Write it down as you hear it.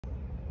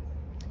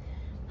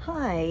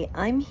Hi,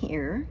 I'm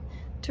here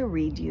to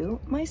read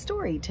you my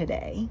story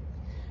today.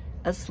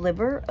 A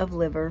Sliver of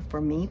Liver for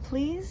Me,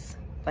 Please,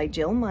 by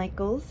Jill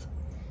Michaels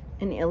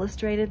and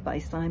illustrated by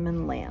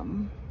Simon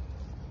Lam.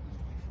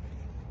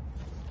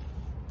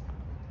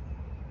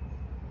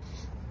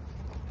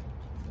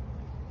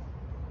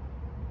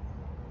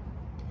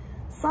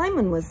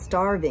 Simon was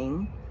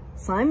starving.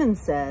 Simon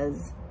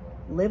says,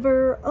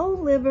 "Liver, oh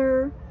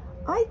liver,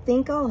 I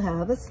think I'll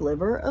have a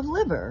sliver of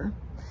liver.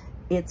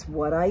 It's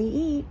what I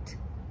eat.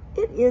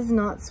 It is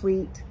not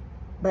sweet.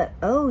 But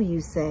oh, you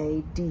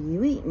say, do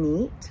you eat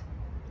meat?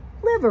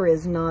 Liver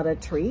is not a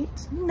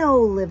treat, no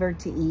liver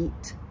to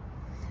eat.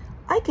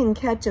 I can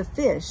catch a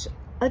fish,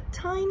 a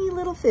tiny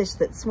little fish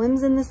that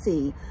swims in the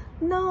sea.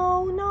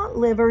 No, not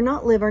liver,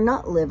 not liver,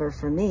 not liver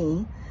for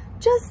me.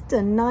 Just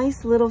a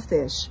nice little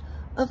fish,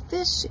 a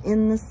fish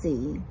in the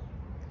sea.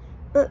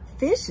 But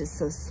fish is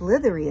so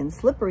slithery and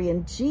slippery,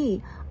 and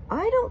gee,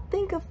 I don't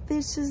think a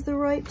fish is the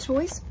right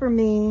choice for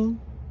me.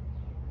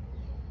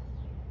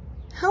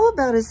 How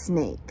about a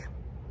snake?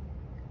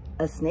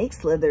 A snake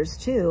slithers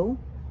too,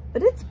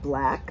 but it's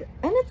black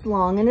and it's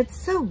long and it's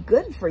so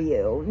good for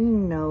you.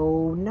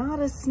 No, not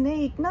a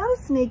snake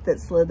that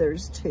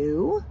slithers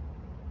too.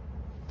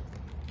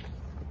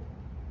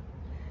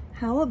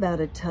 How about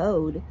a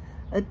toad?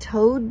 A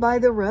toad by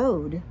the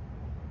road.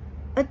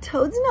 A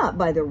toad's not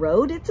by the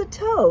road, it's a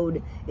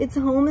toad. Its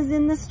home is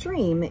in the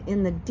stream,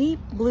 in the deep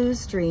blue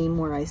stream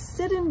where I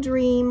sit and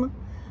dream.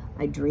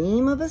 I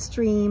dream of a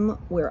stream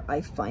where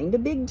I find a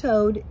big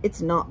toad.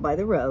 It's not by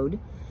the road,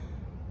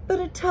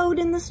 but a toad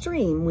in the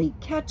stream. We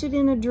catch it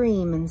in a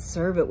dream and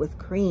serve it with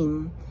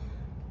cream.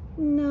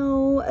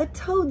 No, a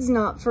toad's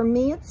not for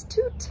me. It's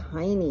too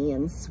tiny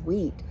and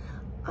sweet.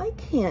 I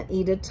can't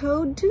eat a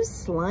toad, too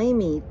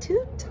slimy,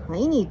 too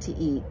tiny to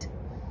eat.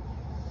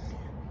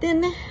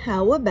 Then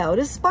how about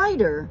a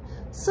spider?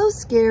 So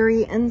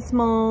scary and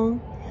small,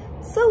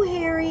 so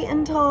hairy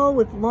and tall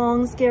with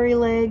long scary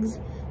legs,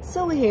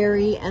 so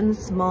hairy and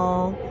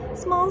small,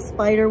 small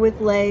spider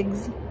with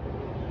legs.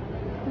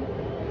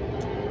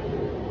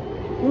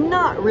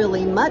 Not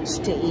really much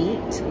to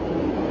eat.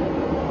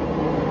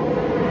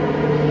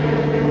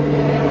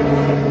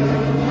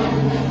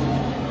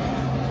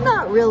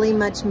 Not really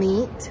much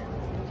meat.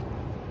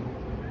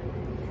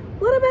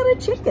 What about a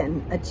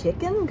chicken? A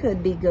chicken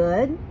could be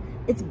good.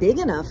 It's big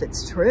enough,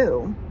 it's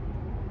true.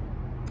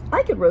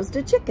 I could roast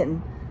a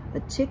chicken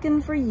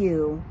for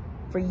you.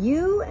 For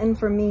you and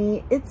for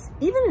me, it's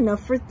even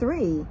enough for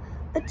three.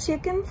 A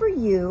chicken for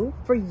you,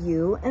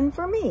 and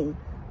for me.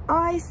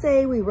 I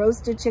say we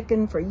roast a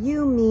chicken for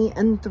you, me,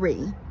 and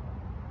three.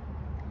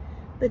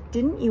 But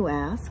didn't you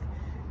ask,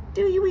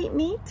 do you eat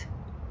meat?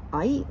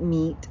 I eat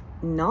meat,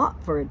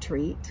 not for a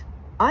treat.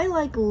 I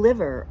like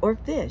liver, or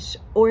fish,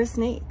 or a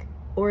snake,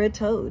 or a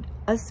toad.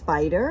 A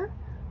spider,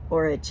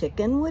 or a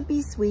chicken would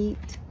be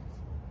sweet.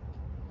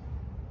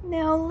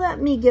 Now let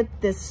me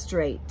get this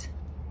straight.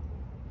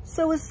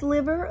 So a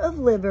sliver of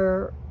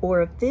liver,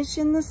 or a fish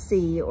in the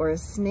sea, or a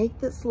snake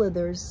that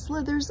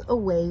slithers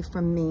away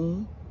from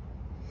me.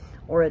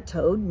 Or a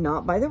toad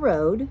not by the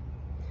road,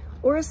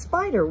 or a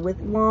spider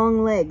with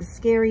long legs,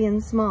 scary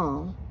and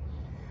small,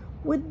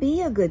 would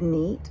be a good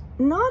meat,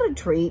 not a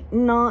treat,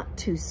 not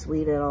too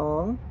sweet at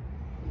all.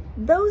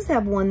 Those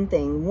have one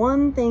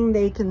thing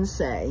they can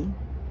say.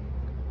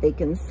 They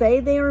can say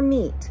they are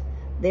meat.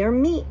 They are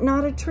meat,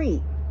 not a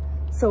treat.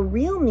 So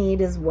real meat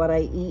is what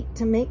I eat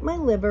to make my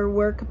liver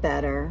work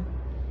better.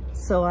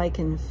 So I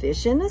can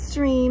fish in a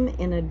stream,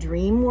 in a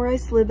dream where I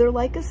slither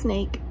like a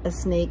snake,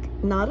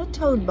 not a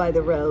toad by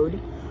the road,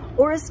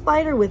 or a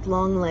spider with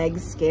long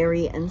legs,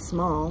 scary and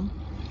small,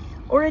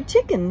 or a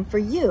chicken for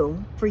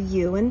you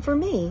and for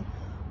me,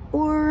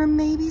 or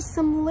maybe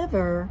some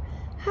liver.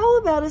 How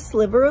about a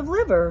sliver of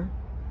liver?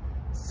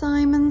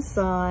 Simon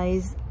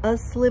sighs, a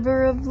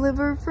sliver of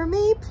liver for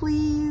me,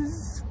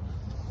 please.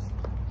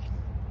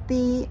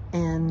 The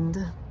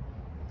end.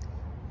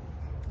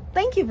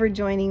 Thank you for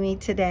joining me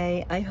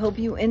today. I hope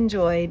you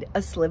enjoyed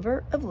A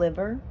Sliver of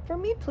Liver for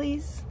Me,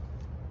 Please.